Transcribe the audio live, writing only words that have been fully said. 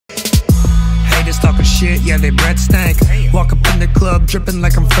talking shit, yeah, they breath stank. Walk up in the club, dripping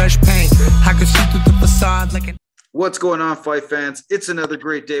like I'm fresh paint. I can see through the facade like an... What's going on, fight fans? It's another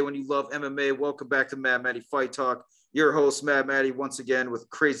great day when you love MMA. Welcome back to Mad Matty Fight Talk. Your host, Mad Matty, once again with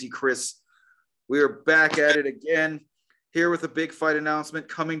Crazy Chris. We are back at it again, here with a big fight announcement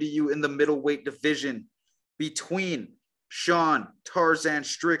coming to you in the middleweight division between Sean Tarzan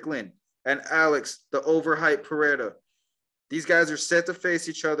Strickland and Alex, the overhyped Pereira. These guys are set to face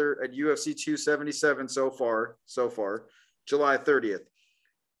each other at UFC 277 so far, July 30th.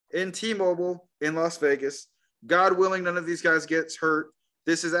 In T-Mobile in Las Vegas. God willing, none of these guys gets hurt.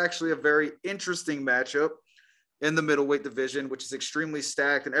 This is actually a very interesting matchup in the middleweight division, which is extremely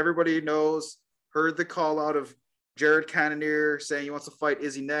stacked. And everybody heard the call out of Jared Cannonier saying he wants to fight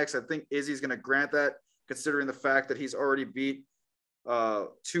Izzy next. I think Izzy's going to grant that, considering the fact that he's already beat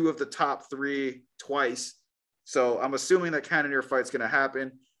two of the top three twice. So I'm assuming that Cannonier fight's going to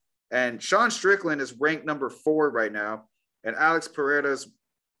happen. And Sean Strickland is ranked number 4 right now. And Alex Pereira is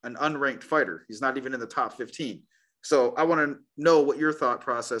an unranked fighter. He's not even in the top 15. So I want to know what your thought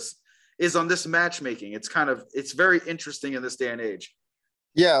process is on this matchmaking. It's very interesting in this day and age.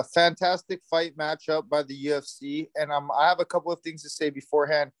 Yeah, fantastic fight matchup by the UFC. And I have a couple of things to say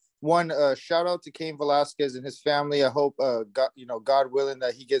beforehand. One, shout out to Cain Velasquez and his family. I hope, God willing,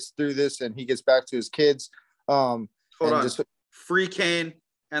 that he gets through this and he gets back to his kids. Hold on. Free Cain,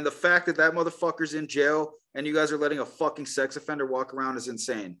 and the fact that motherfucker's in jail and you guys are letting a fucking sex offender walk around is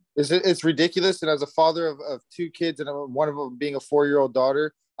insane. It's ridiculous. And as a father of 2 kids and one of them being a 4-year-old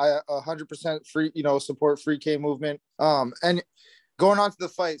daughter, I 100% support Free Cain movement. And going on to the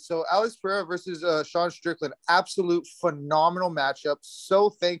fight. So Alex Pereira versus Sean Strickland, absolute phenomenal matchup. So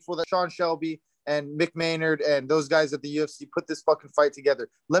thankful that Sean Shelby and Mick Maynard and those guys at the UFC put this fucking fight together.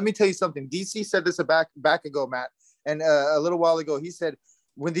 Let me tell you something. DC said this back ago, Matt, and a little while ago, he said,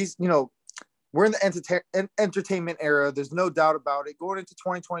 when these, we're in the entertainment era. There's no doubt about it. Going into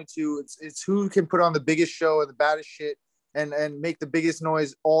 2022, it's who can put on the biggest show and the baddest shit and make the biggest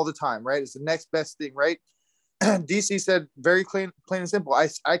noise all the time, right? It's the next best thing, right? DC said very plain and simple.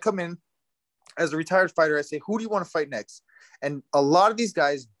 I come in as a retired fighter. I say, who do you want to fight next? And a lot of these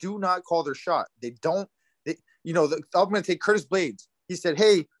guys do not call their shot. I'm going to take Curtis Blades. He said,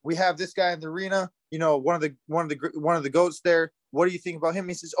 hey, we have this guy in the arena. One of the goats there. What do you think about him?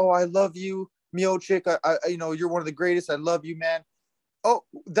 He says, oh, I love you, Miocic. You're one of the greatest. I love you, man. Oh,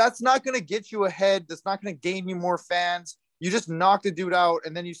 that's not going to get you ahead. That's not going to gain you more fans. You just knock the dude out,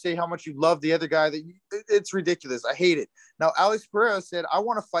 and then you say how much you love the other guy. It's ridiculous. I hate it. Now, Alex Pereira said, I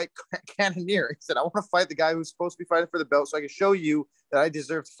want to fight Cannonier. He said, I want to fight the guy who's supposed to be fighting for the belt so I can show you that I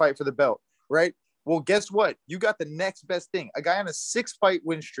deserve to fight for the belt, right? Well, guess what? You got the next best thing. A guy on a 6-fight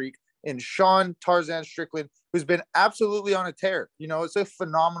win streak in Sean Tarzan Strickland, who's been absolutely on a tear. It's a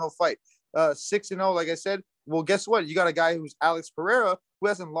phenomenal fight. 6-0, like I said. Well, guess what? You got a guy who's Alex Pereira, who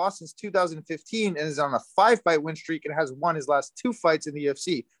hasn't lost since 2015 and is on a 5-fight win streak and has won his last 2 fights in the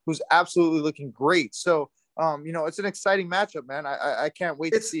UFC, who's absolutely looking great. So, it's an exciting matchup, man. I can't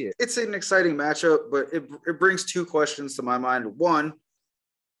wait to see it. It's an exciting matchup, but it brings 2 questions to my mind. One,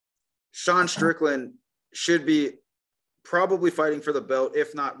 Sean Strickland should be probably fighting for the belt,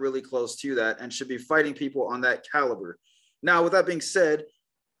 if not really close to that, and should be fighting people on that caliber. Now, with that being said,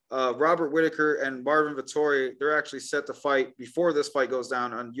 Robert Whitaker and Marvin Vettori, they're actually set to fight before this fight goes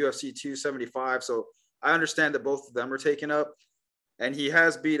down on UFC 275. So I understand that both of them are taken up, and he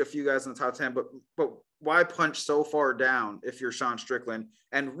has beat a few guys in the top 10, but why punch so far down if you're Sean Strickland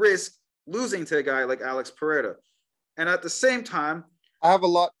and risk losing to a guy like Alex Pereira? And at the same time, I have a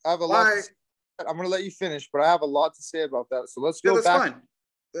lot. I'm going to let you finish, but I have a lot to say about that. So let's go back. That's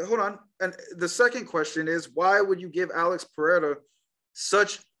fine. Hold on. And the second question is, why would you give Alex Pereira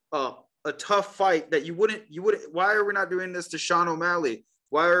such a tough fight that you wouldn't, why are we not doing this to Sean O'Malley?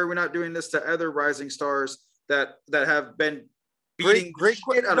 Why are we not doing this to other rising stars that have been beating great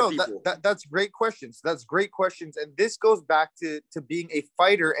shit out of people? That's great questions. That's great questions. And this goes back to being a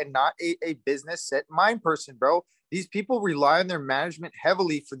fighter and not a business set mind person, bro. These people rely on their management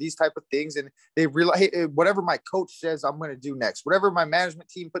heavily for these type of things. And they rely, hey, whatever my coach says, I'm going to do next. Whatever my management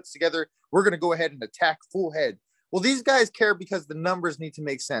team puts together, we're going to go ahead and attack full head. Well, these guys care because the numbers need to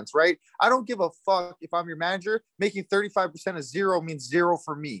make sense, right? I don't give a fuck if I'm your manager. Making 35% of 0 means 0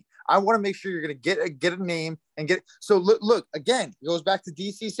 for me. I want to make sure you're going to get a name and get. So look, again, it goes back to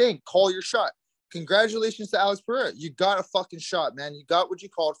DC saying, call your shot. Congratulations to Alex Pereira. You got a fucking shot, man. You got what you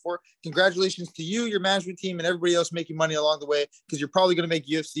called for. Congratulations to you, your management team, and everybody else making money along the way, because you're probably going to make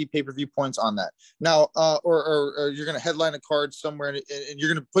UFC pay-per-view points on that. Now, or you're going to headline a card somewhere, and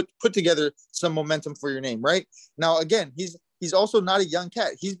you're going to put together some momentum for your name, right? Now, again, he's also not a young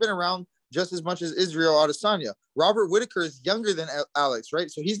cat. He's been around just as much as Isreal Adesayna. Robert Whitaker is younger than Alex, right?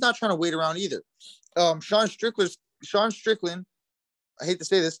 So he's not trying to wait around either. Sean Strickland, I hate to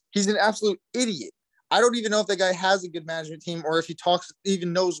say this, he's an absolute idiot. I don't even know if that guy has a good management team or if he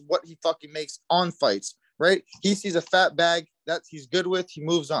even knows what he fucking makes on fights, right? He sees a fat bag that he's good with, he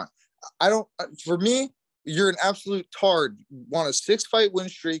moves on. For me, you're an absolute tard. Want a 6-fight win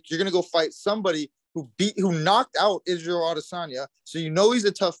streak, you're gonna go fight somebody who knocked out Isreal Adesayna. So you know he's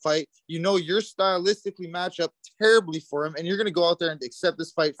a tough fight. You know you're stylistically match up terribly for him, and you're gonna go out there and accept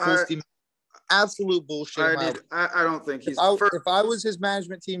this fight full steam. Absolute bullshit. I don't think he's. If I was his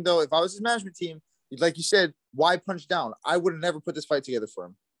management team, though, like you said, why punch down? I would have never put this fight together for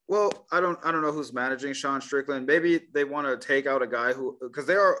him. Well, I don't know who's managing Sean Strickland. Maybe they want to take out a guy because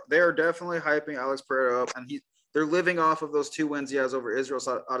they are definitely hyping Alex Pereira up, and they're living off of those 2 wins he has over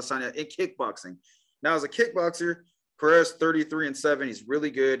Isreal Adesayna in kickboxing. Now, as a kickboxer, Pereira's 33-7. He's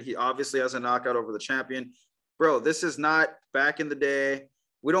really good. He obviously has a knockout over the champion. Bro, this is not back in the day.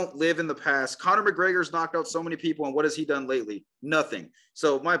 We don't live in the past. Conor McGregor's knocked out so many people, and what has he done lately? Nothing.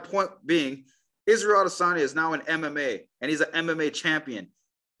 So my point being, Isreal Adesayna is now in MMA, and he's an MMA champion.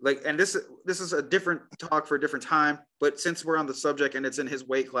 And this is a different talk for a different time, but since we're on the subject and it's in his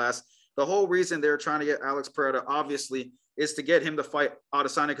weight class, the whole reason they're trying to get Alex Pereira, obviously, is to get him to fight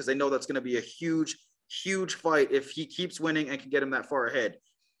Adesanya because they know that's going to be a huge, huge fight if he keeps winning and can get him that far ahead.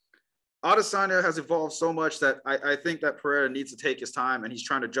 Adesanya has evolved so much that I think that Pereira needs to take his time, and he's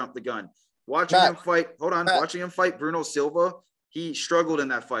trying to jump the gun. Watching him fight Bruno Silva, he struggled in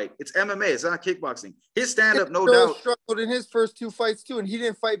that fight. It's MMA. It's not kickboxing. His stand-up, no doubt. Struggled in his first 2 fights, too, and he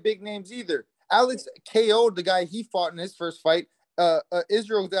didn't fight big names either. Alex KO'd the guy he fought in his first fight.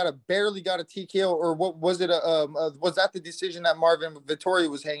 Israel barely got a TKO, or what was it? Was that the decision that Marvin Vettori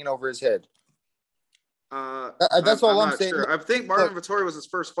was hanging over his head? That's all I'm saying. Sure. I think Marvin Vettori was his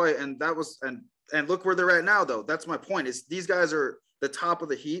first fight, and that was and look where they're at now, though. That's my point. Is these guys are the top of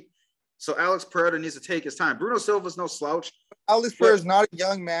the heat. So Alex Pereira needs to take his time. Bruno Silva's no slouch. Alex Pereira is not a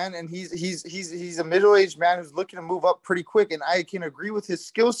young man, and he's a middle-aged man who's looking to move up pretty quick. And I can agree with his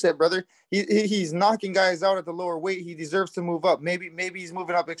skill set, brother. He's knocking guys out at the lower weight. He deserves to move up. Maybe he's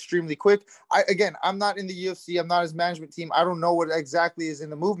moving up extremely quick. I'm not in the UFC. I'm not his management team. I don't know what exactly is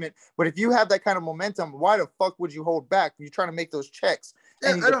in the movement. But if you have that kind of momentum, why the fuck would you hold back? You're trying to make those checks.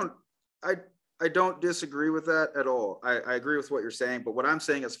 Yeah, I don't disagree with that at all. I agree with what you're saying. But what I'm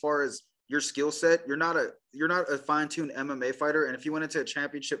saying, as far as your skill set, you're not a fine-tuned MMA fighter, and if you went into a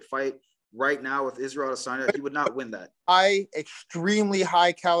championship fight right now with Isreal Adesayna, he would not win that. Extremely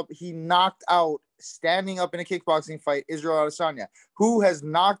high caliber. He knocked out, standing up in a kickboxing fight, Isreal Adesayna, who has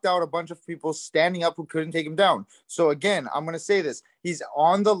knocked out a bunch of people standing up who couldn't take him down. So again, I'm going to say this: he's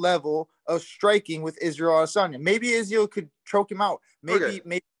on the level of striking with Isreal Adesayna. Maybe Israel could choke him out. Maybe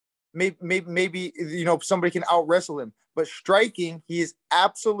somebody can out wrestle him. But striking, he is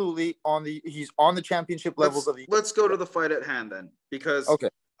absolutely on the championship levels of the. Let's go to the fight at hand then, because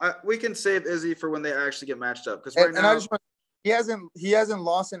we can save Izzy for when they actually get matched up. Because he hasn't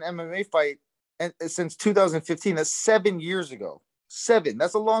lost an MMA fight since 2015. That's 7 years ago. 7.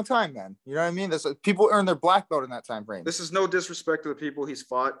 That's a long time, man. You know what I mean? People earn their black belt in that time frame. This is no disrespect to the people he's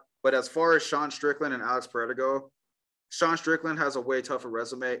fought, but as far as Sean Strickland and Alex Pereira go, Sean Strickland has a way tougher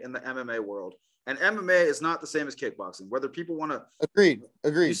resume in the MMA world. And MMA is not the same as kickboxing. Whether people want to agreed.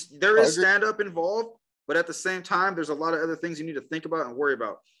 There is stand-up involved, but at the same time, there's a lot of other things you need to think about and worry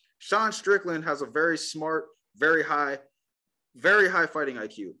about. Sean Strickland has a very smart, very high fighting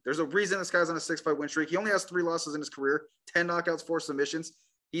IQ. There's a reason this guy's on a 6-fight win streak. He only has 3 losses in his career, 10 knockouts, 4 submissions.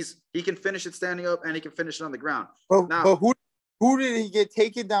 He can finish it standing up and he can finish it on the ground. But who did he get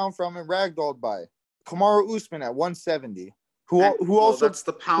taken down from and ragdolled by? Kamaru Usman at 170. That's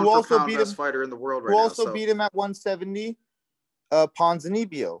the pound for pound best fighter in the world right now. Who also beat him at 170?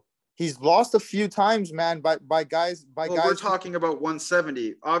 Ponzinibbio. He's lost a few times, man, by guys. We're talking about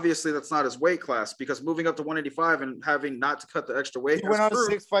 170. Obviously, that's not his weight class, because moving up to 185 and having not to cut the extra weight went on a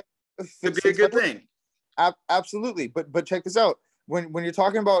 6-fight. Could be a good thing. Absolutely, but check this out. When you're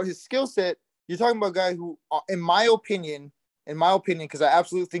talking about his skill set, you're talking about a guy who, in my opinion, because I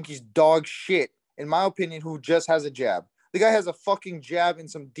absolutely think he's dog shit. In my opinion, who just has a jab. The guy has a fucking jab and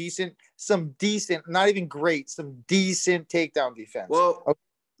some decent, not even great, some decent takedown defense. Well,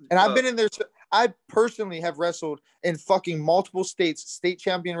 and I've been in there. I personally have wrestled in fucking multiple states, state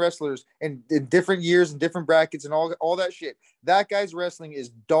champion wrestlers in different years and different brackets and all that shit. That guy's wrestling is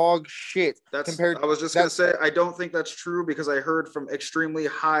dog shit. I was just going to say, I don't think that's true, because I heard from extremely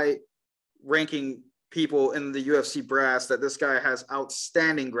high ranking people in the UFC brass that this guy has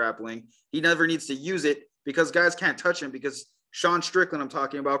outstanding grappling. He never needs to use it, because guys can't touch him because Sean Strickland, I'm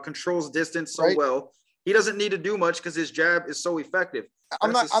talking about, controls distance so well. He doesn't need to do much because his jab is so effective.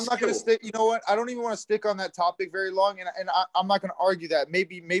 I'm not going to stick. You know what? I don't even want to stick on that topic very long, and I'm not going to argue that.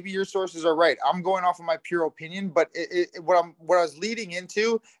 Maybe your sources are right. I'm going off of my pure opinion, but what I was leading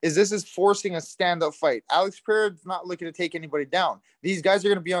into is this is forcing a stand-up fight. Alex Pereira is not looking to take anybody down. These guys are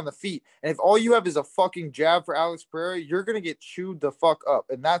going to be on the feet, and if all you have is a fucking jab for Alex Pereira, you're going to get chewed the fuck up,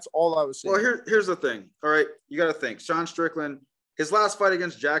 and that's all I was saying. Well, here's the thing. All right, you got to think. Sean Strickland, his last fight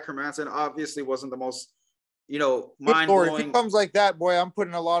against Jack Hermanson obviously wasn't the most, mind-blowing. If he comes like that, boy, I'm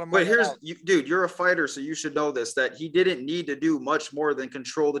putting a lot of money. But dude, you're a fighter, so you should know this, that he didn't need to do much more than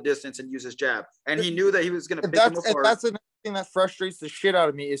control the distance and use his jab. And he knew that he was going to pick him apart. That's another thing that frustrates the shit out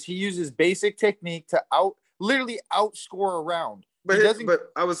of me is he uses basic technique to literally outscore a round. But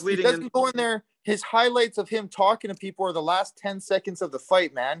I was leading he doesn't go in there. His highlights of him talking to people are the last 10 seconds of the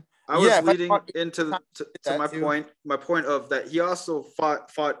fight, man. I was leading into my point. My point of that he also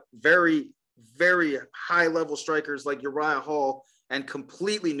fought very, very high level strikers like Uriah Hall and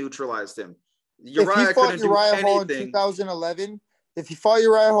completely neutralized him. Uriah couldn't do anything. In 2011, if he fought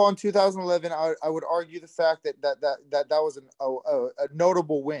Uriah Hall in 2011, I would argue the fact that was a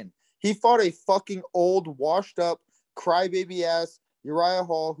notable win. He fought a fucking old, washed up, crybaby ass Uriah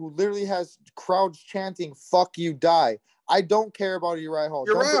Hall who literally has crowds chanting "fuck you, die." I don't care about Uriah Hall.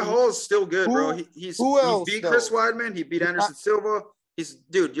 Uriah Hall is still good, bro. He beat Chris Weidman. He beat Anderson Silva.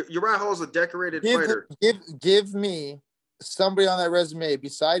 Uriah Hall's a decorated fighter. Give me somebody on that resume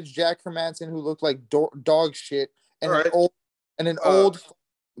besides Jack Hermanson who looked like dog shit and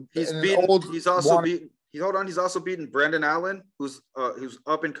He's also beaten Brendan Allen, who's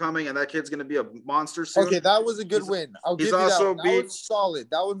up and coming, and that kid's gonna be a monster soon. Okay, that was a good win. I'll give you that. That was solid.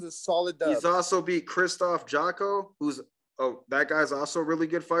 That one's a solid dub. He's also beat Christoph Jocko, that guy's also a really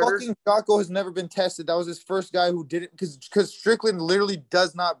good fighter. Fucking Jocko has never been tested. That was his first guy who didn't, because Strickland literally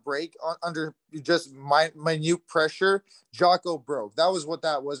does not break under just minute pressure. Jocko broke. That was what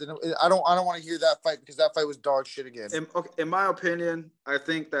that was, and I don't want to hear that fight because that fight was dog shit again. In my opinion, I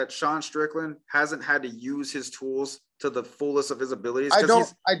think that Sean Strickland hasn't had to use his tools to the fullest of his abilities.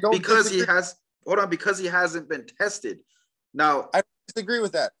 Because he hasn't been tested. Now, I disagree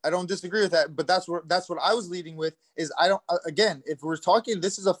with that. I don't disagree with that, but that's what I was leading with is again, if we're talking,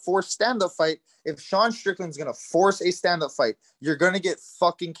 this is a forced stand-up fight. If Sean Strickland's going to force a stand-up fight, you're going to get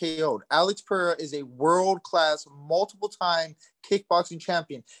fucking KO'd. Alex Pereira is a world-class, multiple-time kickboxing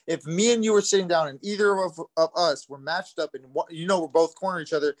champion. If me and you were sitting down and either of us were matched up and we're both cornering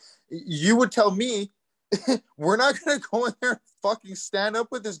each other, you would tell me, we're not going to go in there and fucking stand up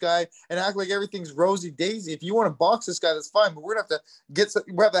with this guy and act like everything's rosy daisy. If you want to box this guy, that's fine, but we're going to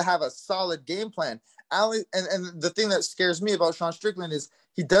have to have a solid game plan. And the thing that scares me about Sean Strickland is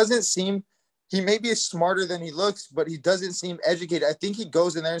he may be smarter than he looks, but he doesn't seem educated. I think he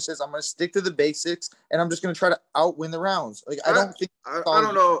goes in there and says, I'm going to stick to the basics and I'm just going to try to outwin the rounds. Like, I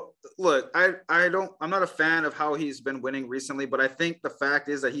don't know. Look, I'm not a fan of how he's been winning recently, but I think the fact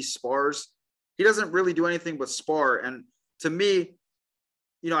is that he spars. He doesn't really do anything but spar. And to me,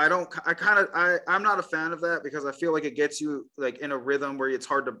 I'm not a fan of that because I feel like it gets you like in a rhythm where it's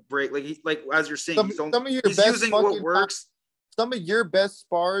hard to break. Like as you're saying, he's using what works. Some of your best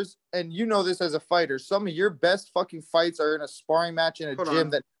spars, and you know this as a fighter, some of your best fucking fights are in a sparring match in a gym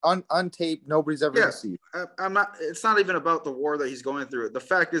that untaped nobody's ever gonna see. It's not even about the war that he's going through. The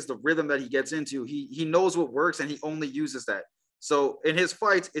fact is the rhythm that he gets into, he knows what works and he only uses that. So in his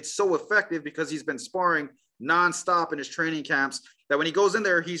fights, it's so effective because he's been sparring nonstop in his training camps that when he goes in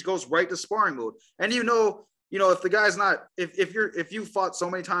there, he goes right to sparring mode. And if the guy's not, if you fought so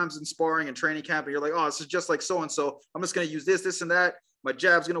many times in sparring and training camp and you're like, oh, this is just like so-and-so, I'm just going to use this and that. My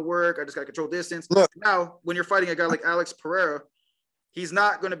jab's going to work. I just got to control distance. Look, now, when you're fighting a guy like Alex Pereira, he's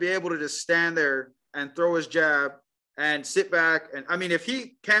not going to be able to just stand there and throw his jab and sit back. And I mean, if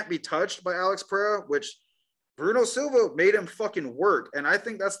he can't be touched by Alex Pereira, which Bruno Silva made him fucking work. And I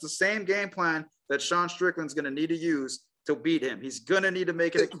think that's the same game plan that Sean Strickland's going to need to use to beat him. He's going to need to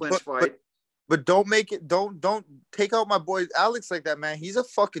make it a clinch fight. But don't take out my boy Alex like that, man. He's a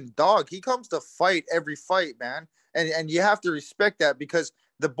fucking dog. He comes to fight every fight, man. And you have to respect that because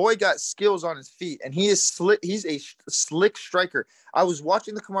the boy got skills on his feet and he's a slick striker. I was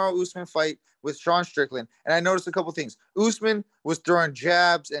watching the Kamaru Usman fight with Sean Strickland and I noticed a couple things. Usman was throwing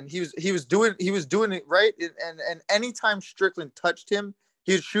jabs and he was doing it right. And anytime Strickland touched him,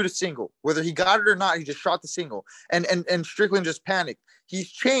 he would shoot a single. Whether he got it or not, he just shot the single. And Strickland just panicked.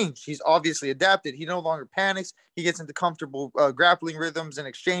 He's changed. He's obviously adapted. He no longer panics. He gets into comfortable grappling rhythms and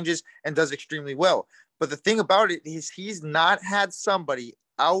exchanges and does extremely well. But the thing about it is he's not had somebody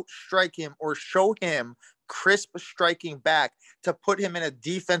outstrike him or show him crisp striking back to put him in a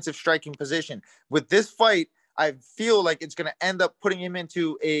defensive striking position. With this fight, I feel like it's going to end up putting him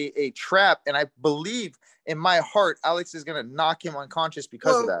into a trap. And I believe in my heart, Alex is going to knock him unconscious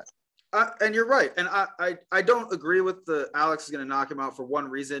because of that. And you're right. And I don't agree with the Alex is going to knock him out for one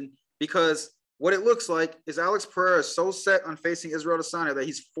reason, because what it looks like is Alex Pereira is so set on facing Isreal Adesayna that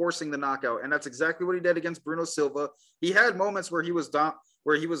he's forcing the knockout. And that's exactly what he did against Bruno Silva. He had moments where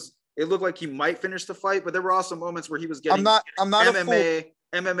it looked like he might finish the fight, but there were also moments where he was getting I'm not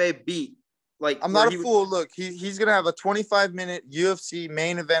MMA beat. Like, I'm not a fool. Look, he's gonna have a 25-minute UFC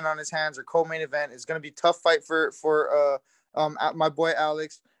main event on his hands, or co-main event. It's gonna be a tough fight for my boy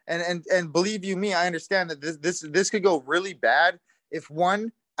Alex. And believe you me, I understand that this could go really bad if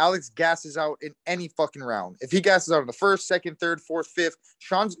Alex gasses out in any fucking round. If he gasses out in the first, second, third, fourth, fifth,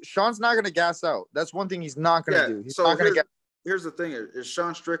 Sean's not gonna gas out. That's one thing he's not gonna do. He's not gonna Here's the thing: is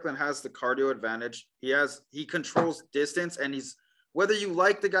Sean Strickland has the cardio advantage. He controls distance, and whether you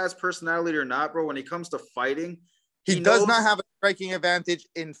like the guy's personality or not, bro. When he comes to fighting, he does not have a striking advantage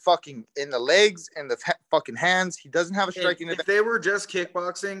in the legs and the fucking hands. He doesn't have a striking advantage. If they were just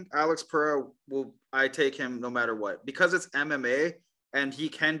kickboxing, Alex Pereira I take him no matter what, because it's MMA and he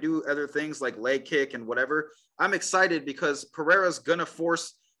can do other things like leg kick and whatever. I'm excited because Pereira's gonna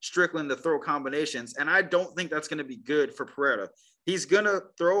force Strickland to throw combinations, and I don't think that's going to be good for Pereira. He's going to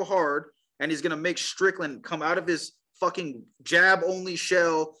throw hard, and he's going to make Strickland come out of his fucking jab-only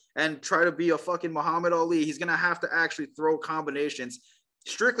shell and try to be a fucking Muhammad Ali. He's going to have to actually throw combinations.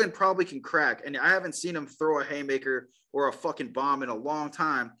 Strickland probably can crack, and I haven't seen him throw a haymaker or a fucking bomb in a long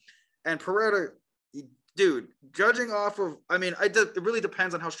time. And Pereira, dude, judging off of, it really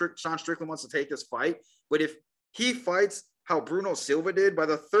depends on how Sean Strickland wants to take this fight, but if he fights how Bruno Silva did, by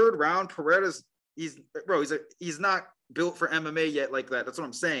the third round, Pereira's he's not built for MMA yet like that. That's what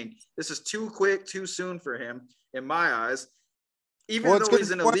I'm saying. This is too quick, too soon for him, in my eyes. Even though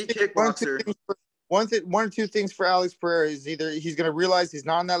he's an elite kickboxer. One or two things for Alex Pereira is either he's going to realize he's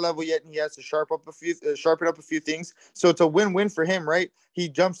not on that level yet, and he has to sharpen up a few things. So it's a win-win for him, right? He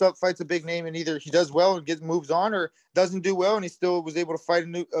jumps up, fights a big name, and either he does well and moves on, or doesn't do well, and he still was able to fight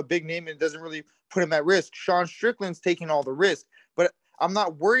a big name and doesn't really put him at risk. Sean Strickland's taking all the risk, but I'm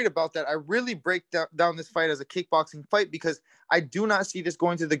not worried about that. I really break down this fight as a kickboxing fight because I do not see this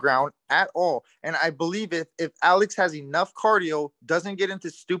going to the ground at all. And I believe if Alex has enough cardio, doesn't get into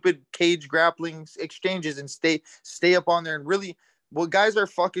stupid cage grappling exchanges, and stay up on there, and really, well, guys are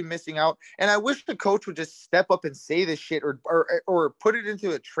fucking missing out. And I wish the coach would just step up and say this shit, or put it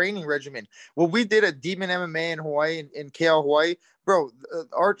into a training regimen. What we did at Demon MMA in Hawaii, in KL, Hawaii, bro,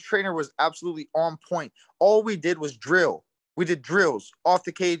 our trainer was absolutely on point. All we did was drill. We did drills off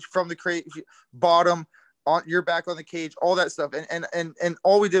the cage, from the crate, bottom, on your back on the cage, all that stuff. And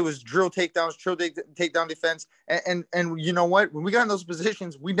all we did was drill takedowns, takedown defense. And you know what? When we got in those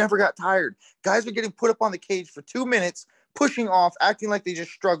positions, we never got tired. Guys were getting put up on the cage for 2 minutes, pushing off, acting like they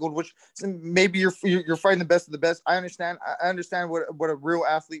just struggled, which maybe you're fighting the best of the best. I understand what a real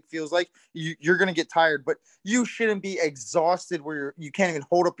athlete feels like. You're going to get tired, but you shouldn't be exhausted where you can't even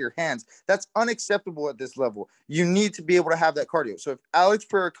hold up your hands. That's unacceptable at this level. You need to be able to have that cardio. So if Alex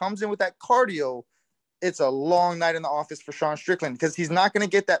Pereira comes in with that cardio, it's a long night in the office for Sean Strickland, because he's not going to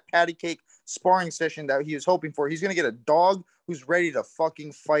get that patty cake sparring session that he was hoping for. He's going to get a dog who's ready to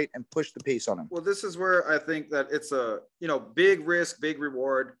fucking fight and push the pace on him. Well, this is where I think that it's a, big risk, big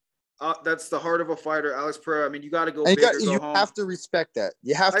reward. That's the heart of a fighter, Alex Pereira. You got to go big or go home. You have to respect that.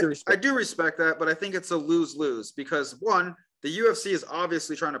 I do respect that, but I think it's a lose-lose because, one, the UFC is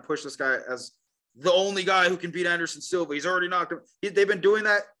obviously trying to push this guy as the only guy who can beat Anderson Silva. He's already knocked him. They've been doing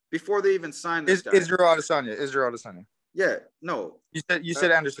that before they even signed this guy. Isreal Adesayna. Yeah, no. You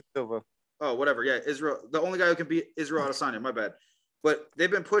said Anderson Silva. Oh, whatever. Yeah, Isreal. The only guy who can beat Isreal Adesayna. My bad. But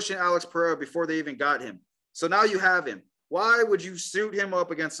they've been pushing Alex Pereira before they even got him. So now you have him. Why would you suit him up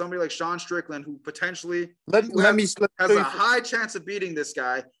against somebody like Sean Strickland, who potentially has a high chance of beating this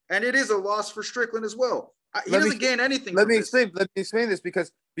guy? And it is a loss for Strickland as well. He doesn't gain anything. Let me explain this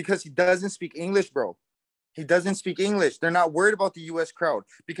because he doesn't speak English, bro. He doesn't speak English. They're not worried about the U.S. crowd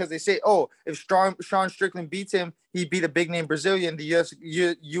because they say, oh, if Sean Strickland beats him, he beat a big-name Brazilian.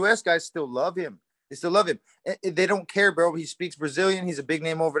 The U.S. guys still love him. They still love him. They don't care, bro. He speaks Brazilian. He's a big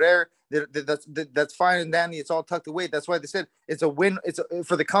name over there. That's fine and dandy. It's all tucked away. That's why they said it's a win.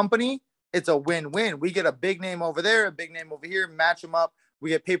 For the company, it's a win-win. We get a big name over there, a big name over here, match them up.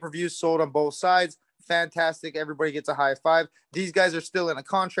 We get pay-per-views sold on both sides. Fantastic. Everybody gets a high five. These guys are still in a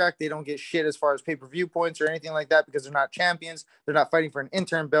contract. They don't get shit as far as pay-per-view points or anything like that because they're not champions. They're not fighting for an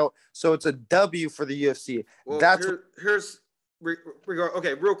interim belt. So it's a W for the UFC. Well, here's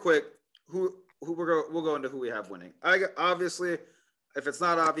okay, real quick. we'll go into who we have winning. Obviously, if it's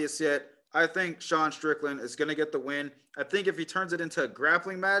not obvious yet, I think Sean Strickland is going to get the win. I think if he turns it into a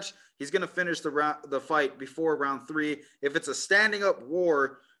grappling match, he's going to finish the fight before round 3. If it's a standing up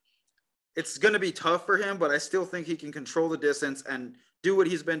war, it's going to be tough for him, but I still think he can control the distance and do what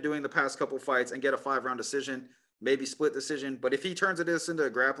he's been doing the past couple fights and get a 5-round decision, maybe split decision. But if he turns this into a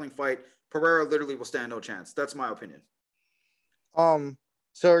grappling fight, Pereira literally will stand no chance. That's my opinion. So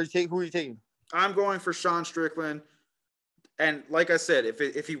who are you taking? I'm going for Sean Strickland. And like I said,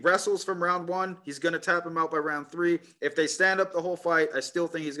 if he wrestles from round 1, he's going to tap him out by round 3. If they stand up the whole fight, I still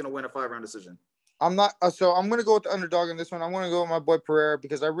think he's going to win a 5-round decision. I'm going to go with the underdog in this one. I'm going to go with my boy Pereira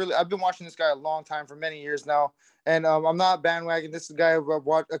because I've been watching this guy a long time, for many years now. And I'm not bandwagon. This is a guy I've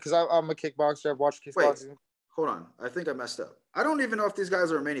watched because I'm a kickboxer. I've watched kickboxing. Wait, hold on. I think I messed up. I don't even know if these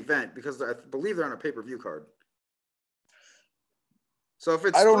guys are a main event because I believe they're on a pay-per-view card. So if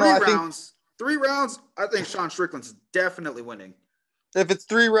it's 3 rounds, I think Sean Strickland's definitely winning. If it's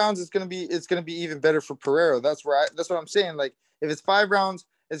 3 rounds, it's gonna be even better for Pereira. That's what I'm saying. Like if it's 5 rounds,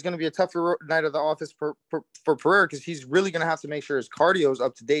 it's gonna be a tougher night of the office for Pereira because he's really gonna have to make sure his cardio is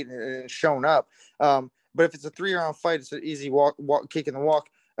up to date and shown up. But if it's a 3-round fight, it's an easy walk, kick in the walk.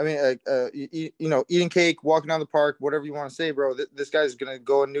 I mean, eating cake, walking down the park, whatever you want to say, bro. This guy's gonna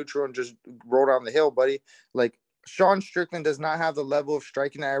go in neutral and just roll down the hill, buddy. Like. Sean Strickland does not have the level of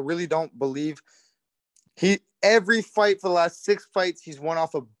striking that I really don't believe. Every fight for the last 6 fights, he's won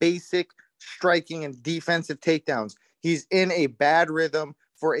off of basic striking and defensive takedowns. He's in a bad rhythm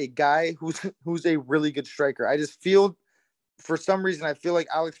for a guy who's a really good striker. I just feel, for some reason, I feel like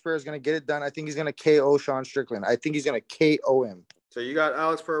Alex Pereira is going to get it done. I think he's going to KO Sean Strickland. I think he's going to KO him. So you got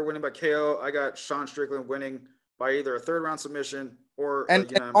Alex Pereira winning by KO. I got Sean Strickland winning by either a 3rd-round submission or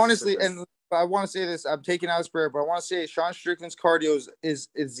and honestly, and I want to say this. I'm taking Alex Pereira, but I want to say Sean Strickland's cardio is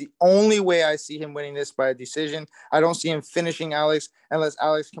the only way I see him winning this by a decision. I don't see him finishing Alex unless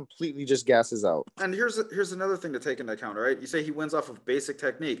Alex completely just gasses out. And here's another thing to take into account, right? You say he wins off of basic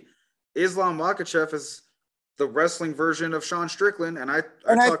technique. Islam Makhachev is the wrestling version of Sean Strickland, and I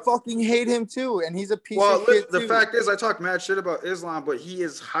fucking hate him too, and he's a piece of shit too. The fact is, I talk mad shit about Islam, but he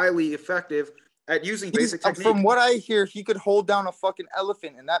is highly effective at using basic technique. From what I hear, he could hold down a fucking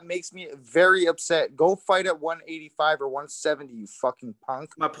elephant, and that makes me very upset. Go fight at 185 or 170, you fucking punk.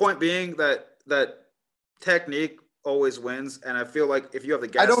 My point being that technique always wins, and I feel like if you have the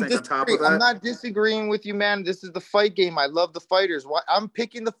gas tank on top of that. I'm not disagreeing with you, man. This is the fight game. I love the fighters. I'm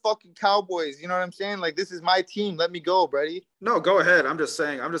picking the fucking Cowboys. You know what I'm saying? Like, this is my team. Let me go, buddy. No, go ahead. I'm just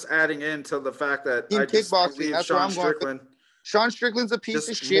saying. I'm just adding into the fact that I just believe Sean Strickland. Sean Strickland's a piece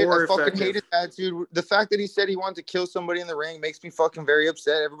of shit. I fucking hate his attitude. The fact that he said he wanted to kill somebody in the ring makes me fucking very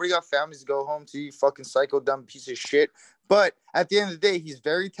upset. Everybody got families to go home to, you fucking psycho dumb piece of shit. But at the end of the day, he's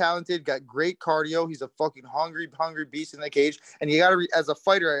very talented, got great cardio. He's a fucking hungry beast in the cage. And you got to, as a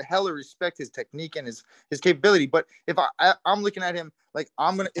fighter, I hella respect his technique and his capability. But if I'm looking at him like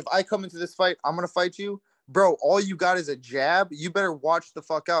if I come into this fight, I'm going to fight you. Bro, all you got is a jab. You better watch the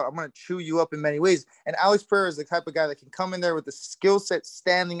fuck out. I'm going to chew you up in many ways. And Alex Pereira is the type of guy that can come in there with the skill set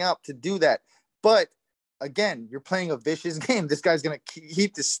standing up to do that. But again, you're playing a vicious game. This guy's going to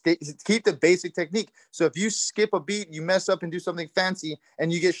keep the basic technique. So if you skip a beat, you mess up and do something fancy,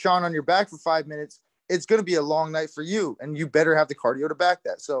 and you get Sean on your back for 5 minutes, it's going to be a long night for you, and you better have the cardio to back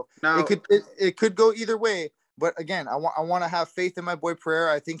that. So now, it could go either way. But again, I want to have faith in my boy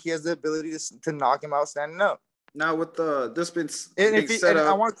Pereira. I think he has the ability to knock him out standing up. Now with this being set up,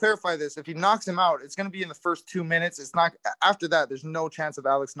 I want to clarify this. If he knocks him out, it's going to be in the first 2 minutes. It's not after that. There's no chance of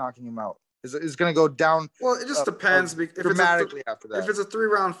Alex knocking him out. It's going to go down. Well, it just depends. Dramatically after that. If it's a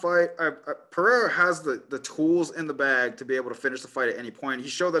 3-round fight, Pereira has the tools in the bag to be able to finish the fight at any point. He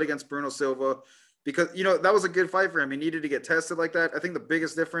showed that against Bruno Silva because, that was a good fight for him. He needed to get tested like that. I think the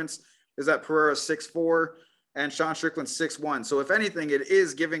biggest difference is that Pereira's 6'4", and Sean Strickland 6'1". So if anything, it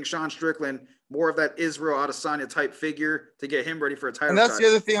is giving Sean Strickland more of that Isreal Adesayna type figure to get him ready for a title shot. And that's the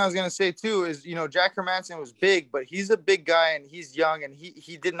other thing I was going to say too is, Jack Hermanson was big, but he's a big guy and he's young and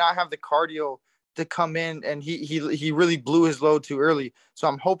he did not have the cardio to come in, and he really blew his load too early. So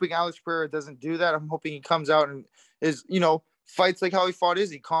I'm hoping Alex Pereira doesn't do that. I'm hoping he comes out and is, fights like how he fought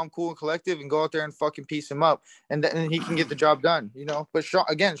Izzy, calm, cool, and collective, and go out there and fucking piece him up, and then he can get the job done, But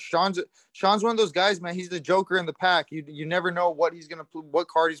Sean's one of those guys, man. He's the joker in the pack. You never know what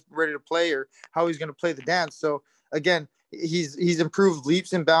card he's ready to play or how he's gonna play the dance. So again, he's improved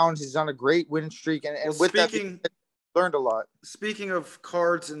leaps and bounds. He's on a great winning streak, and with that, learned a lot. Speaking of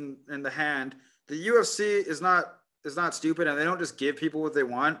cards in the hand, the UFC is not stupid, and they don't just give people what they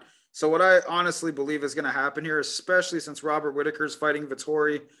want. So what I honestly believe is going to happen here, especially since Robert Whittaker is fighting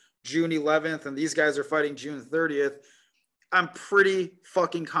Vettori June 11th and these guys are fighting June 30th, I'm pretty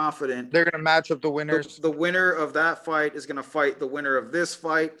fucking confident they're going to match up the winners. The winner of that fight is going to fight the winner of this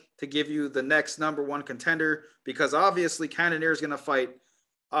fight to give you the next #1 contender, because obviously Cannonier is going to fight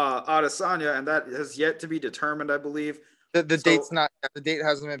Adesanya, and that has yet to be determined, I believe. The date's not. The date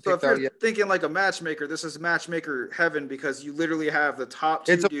hasn't been picked out yet. Thinking like a matchmaker, this is matchmaker heaven, because you literally have the top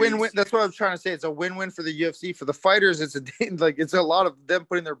two. It's a win-win. That's what I was trying to say. It's a win-win for the UFC. For the fighters, it's it's a lot of them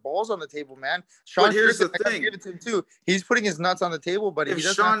putting their balls on the table, man. But here's the thing. Give it to him too. He's putting his nuts on the table, but he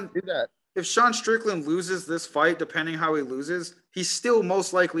doesn't have to do that. If Sean Strickland loses this fight, depending how he loses, he's still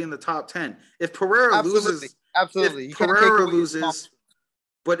most likely in the top 10. If Pereira loses, absolutely. If Pereira loses.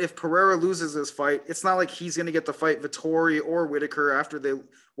 But if Pereira loses this fight, it's not like he's going to get to fight Vettori or Whitaker after they.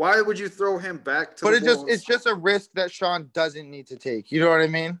 Why would you throw him back to? But it's just a risk that Sean doesn't need to take. You know what I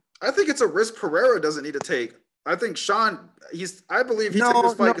mean? I think it's a risk Pereira doesn't need to take. I think Sean, I believe he took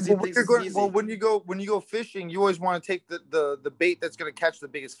this fight because he thinks it's easy. Well, when you go fishing, you always want to take the bait that's going to catch the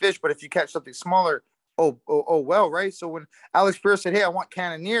biggest fish. But if you catch something smaller, oh well, right? So when Alex Pereira said, "Hey, I want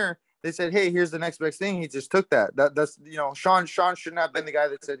Cannonier," they said, "Hey, here's the next best thing." He just took that. That's Sean shouldn't have been the guy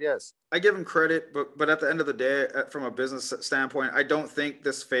that said yes. I give him credit, but at the end of the day, from a business standpoint, I don't think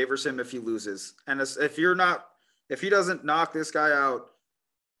this favors him if he loses. And if he doesn't knock this guy out,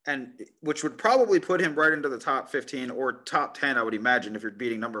 and which would probably put him right into the top 15 or top 10, I would imagine, if you're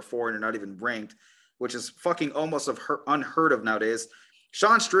beating #4 and you're not even ranked, which is fucking almost unheard of nowadays.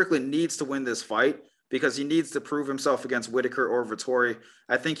 Sean Strickland needs to win this fight, because he needs to prove himself against Whitaker or Vettori.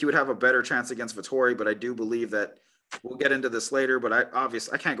 I think he would have a better chance against Vettori, but I do believe that we'll get into this later. But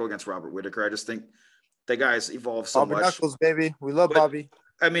I can't go against Robert Whitaker. I just think the guys evolve so Bobby much. Knuckles, baby. We love Bobby.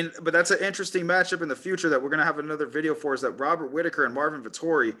 I mean, but that's an interesting matchup in the future that we're going to have another video for, is that Robert Whitaker and Marvin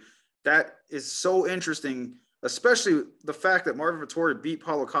Vettori. That is so interesting, especially the fact that Marvin Vettori beat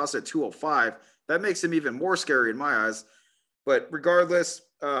Paulo Costa at 205. That makes him even more scary in my eyes. But regardless,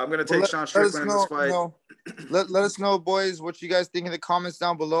 I'm going to take Sean Strickland in this fight. Let us know, boys, what you guys think in the comments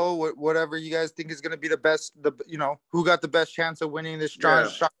down below. Whatever you guys think is going to be the best, who got the best chance of winning this Sean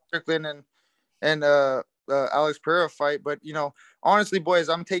Strickland and Alex Pereira fight. But, honestly, boys,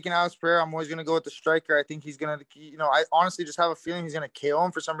 I'm taking Alex Pereira. I'm always going to go with the striker. I think he's going to, I honestly just have a feeling he's going to KO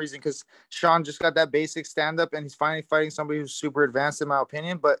him for some reason, because Sean just got that basic stand-up, and he's finally fighting somebody who's super advanced, in my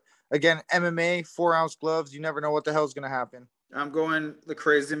opinion. But, again, MMA, 4-ounce gloves. You never know what the hell is going to happen. I'm going the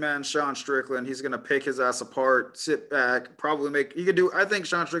crazy man, Sean Strickland. He's going to pick his ass apart, sit back, probably I think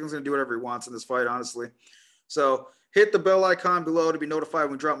Sean Strickland's going to do whatever he wants in this fight, honestly. So hit the bell icon below to be notified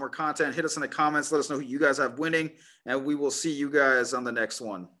when we drop more content. Hit us in the comments. Let us know who you guys have winning, and we will see you guys on the next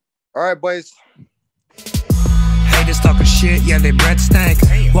one. All right, boys. Haters talking shit, yeah, they breath stank.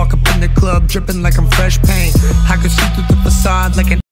 Walk up in the club dripping like I'm fresh paint. I can see through the facade like an